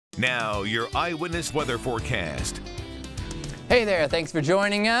Now, your eyewitness weather forecast. Hey there, thanks for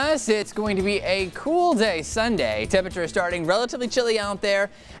joining us. It's going to be a cool day Sunday. Temperature is starting relatively chilly out there,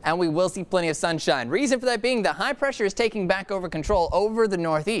 and we will see plenty of sunshine. Reason for that being the high pressure is taking back over control over the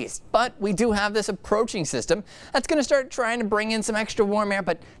northeast. But we do have this approaching system that's going to start trying to bring in some extra warm air,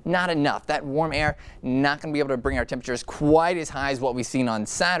 but not enough. That warm air not going to be able to bring our temperatures quite as high as what we've seen on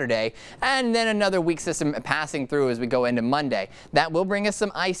Saturday. And then another weak system passing through as we go into Monday. That will bring us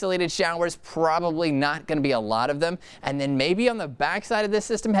some isolated showers, probably not going to be a lot of them. And then maybe on the backside of this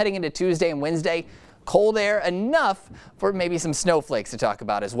system heading into Tuesday and Wednesday, cold air enough for maybe some snowflakes to talk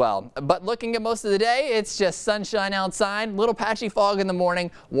about as well. But looking at most of the day, it's just sunshine outside, little patchy fog in the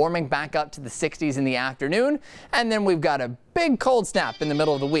morning, warming back up to the 60s in the afternoon. And then we've got a big cold snap in the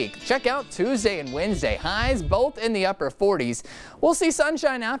middle of the week. Check out Tuesday and Wednesday, highs both in the upper 40s. We'll see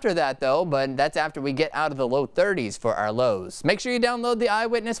sunshine after that though, but that's after we get out of the low 30s for our lows. Make sure you download the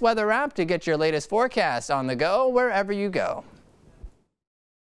Eyewitness Weather app to get your latest forecast on the go wherever you go.